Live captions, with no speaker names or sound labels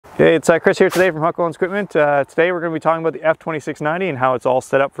Hey, it's Chris here today from Huckabones Equipment. Today we're going to be talking about the F2690 and how it's all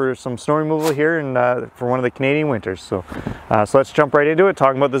set up for some snow removal here and for one of the Canadian winters. So let's jump right into it,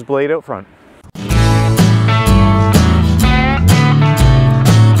 talking about this blade out front.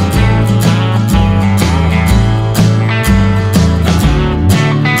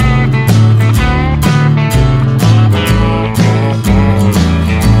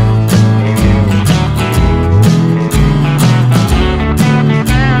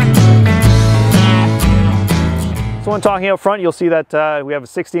 So when talking out front, you'll see that we have a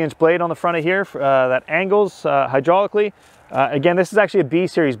 60-inch blade on the front of here that angles hydraulically. Again, this is actually a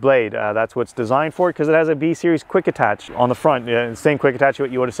B-series blade. That's what's designed for it because it has a B-series quick attach on the front. Same quick attach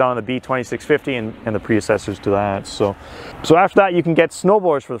what you would have saw on the B2650 and the predecessors to that. So after that, you can get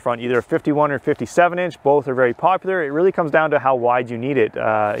snowblowers for the front, either a 51 or 57-inch. Both are very popular. It really comes down to how wide you need it.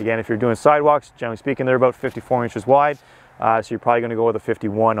 Again, if you're doing sidewalks, generally speaking, they're about 54 inches wide. So you're probably going to go with a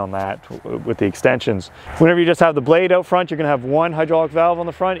 51 on that with the extensions. Whenever you just have the blade out front, you're going to have one hydraulic valve on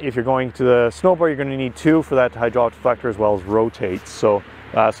the front. If you're going to the snowblower, you're going to need two for that hydraulic deflector as well as rotate. So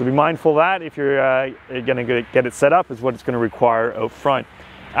be mindful of that. If you're going to get it set up, is what it's going to require out front.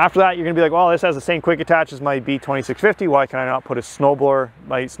 After that, you're going to be like, well, this has the same quick attach as my B2650. Why can I not put my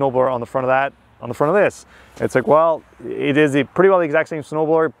snowblower on the front of that? On the front of this. It's like, well, it is pretty well the exact same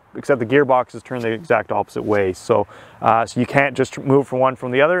snowblower, except the gearbox is turned the exact opposite way. So you can't just move from one from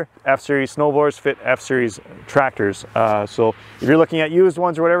the other. F-series snowblowers fit F-series tractors. So if you're looking at used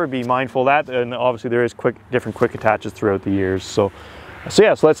ones or whatever, be mindful of that. And obviously there is different quick attaches throughout the years. So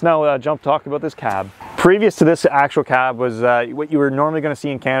let's now jump talk about this cab. Previous to this actual cab was what you were normally going to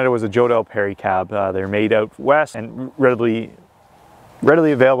see in Canada was a Joe Del Perry cab. They're made out west and readily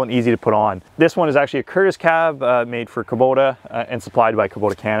available and easy to put on. This one is actually a Curtis cab made for Kubota and supplied by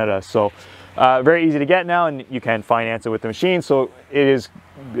Kubota Canada. So very easy to get now, and you can finance it with the machine. So it is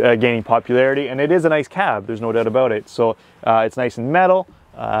gaining popularity, and it is a nice cab. There's no doubt about it. So it's nice and metal.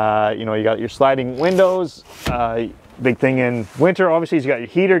 You know, you got your sliding windows. Big thing in winter, obviously, is you got your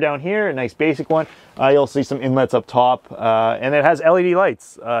heater down here, a nice basic one. You'll see some inlets up top, and it has LED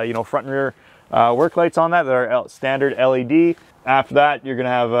lights. You know, front and rear work lights on that are standard LED. After that, you're going to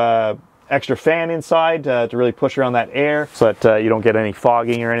have an extra fan inside to really push around that air so that you don't get any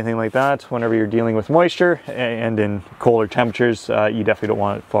fogging or anything like that whenever you're dealing with moisture, and in colder temperatures you definitely don't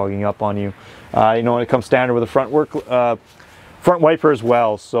want it fogging up on you. You know, it comes standard with a front wiper as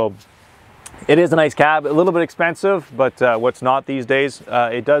well. So it is a nice cab, a little bit expensive, but what's not these days,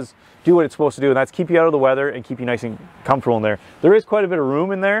 it does do what it's supposed to do, and that's keep you out of the weather and keep you nice and comfortable in there. There is quite a bit of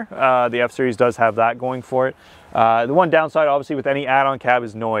room in there. The F-Series does have that going for it. The one downside, obviously, with any add-on cab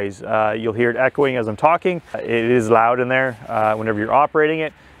is noise. You'll hear it echoing as I'm talking. It is loud in there whenever you're operating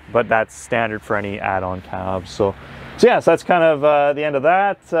it, but that's standard for any add-on cab. So that's kind of the end of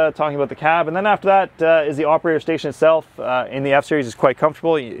that, talking about the cab. And then after that is the operator station itself. In the F-Series, it's quite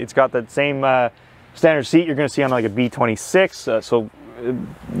comfortable. It's got that same standard seat you're going to see on like a B26. So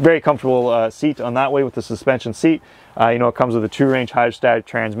very comfortable seat on that way with the suspension seat. You know, it comes with a 2-range hydrostatic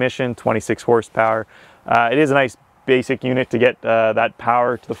transmission, 26 horsepower. It is a nice basic unit to get that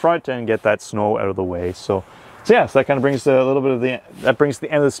power to the front and get that snow out of the way. So that kind of brings a little bit of the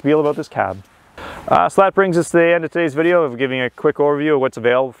end of the spiel about this cab. So that brings us to the end of today's video of giving a quick overview of what's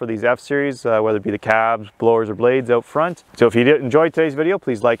available for these F-Series, whether it be the cabs, blowers, or blades out front. So if you enjoyed today's video,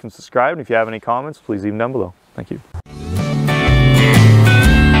 please like and subscribe. And if you have any comments, please leave them down below. Thank you.